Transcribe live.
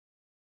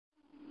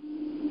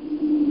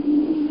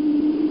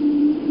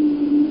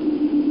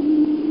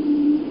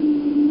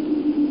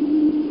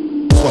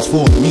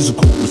transform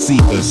musical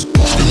receivers.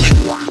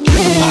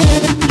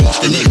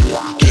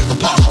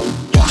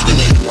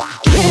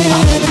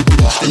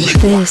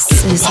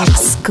 This is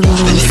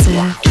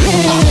exclusive.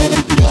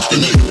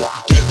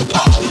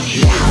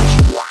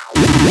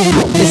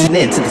 Listen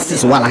in to the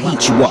sizzle while I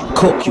heat you up,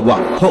 cook you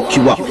up, hook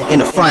you up in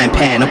a frying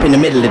pan up in the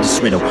middle of this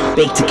riddle.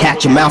 Baked to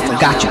catch your mouth, I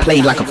got you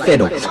played like a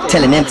fiddle.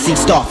 Telling MC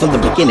start from the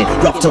beginning,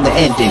 rough till the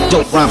ending.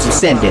 Dope rhymes I'm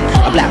sending.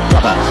 A black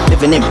brother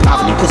living in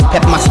poverty, puts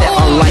pep in my step,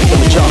 unlike the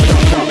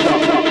majority.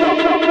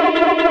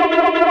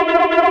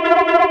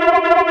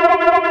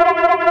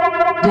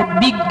 The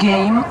Big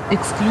Game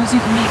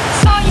exclusive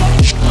mix.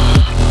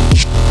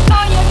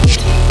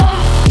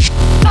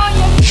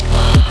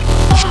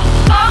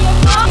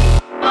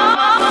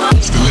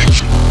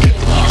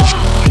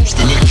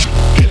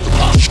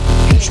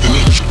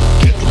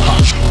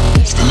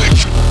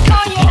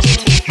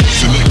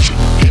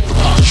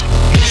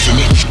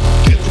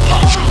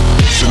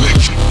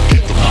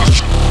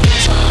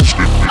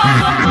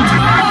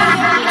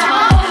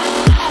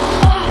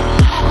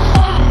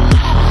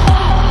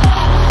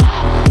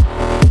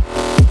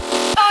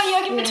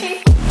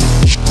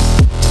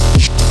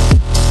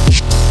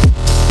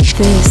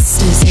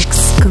 This is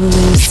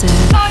exclusive.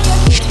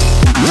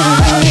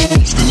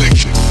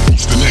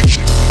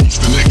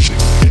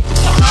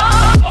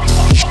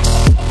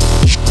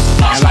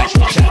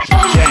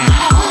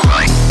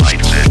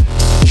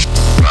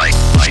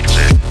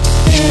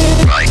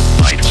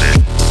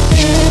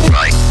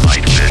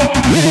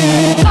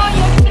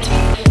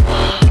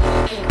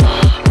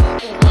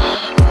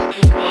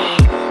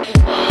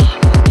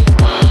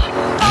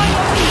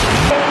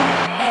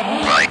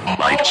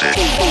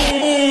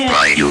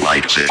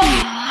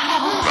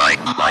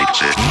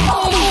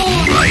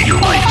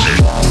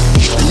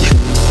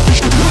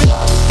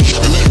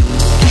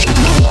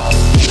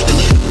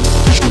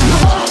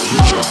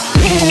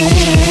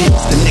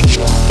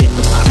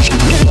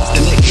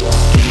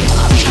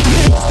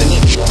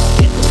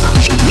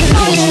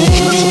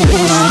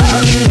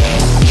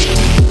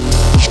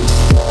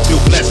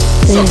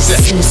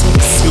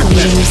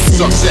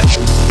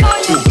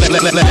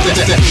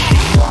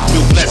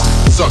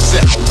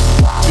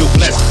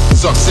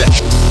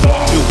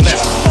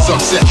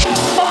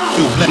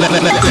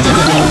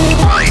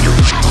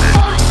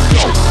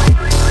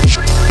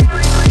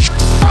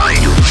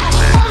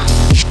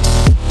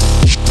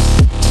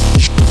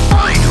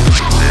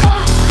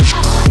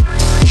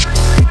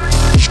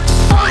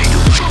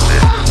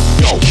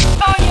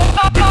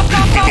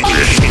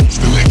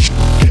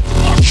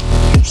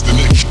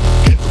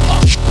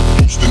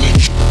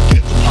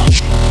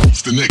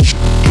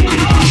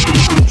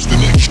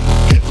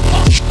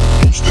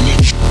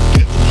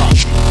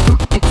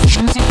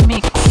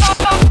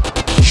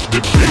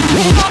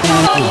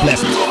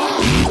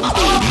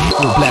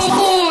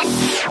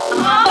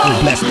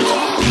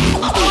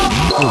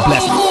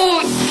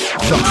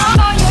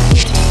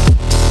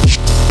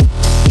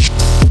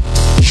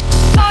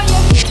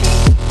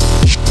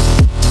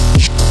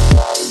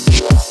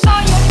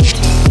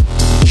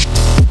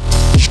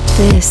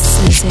 This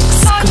is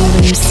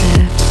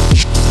exclusive.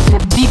 The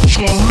Big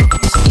Game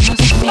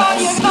exclusive mix.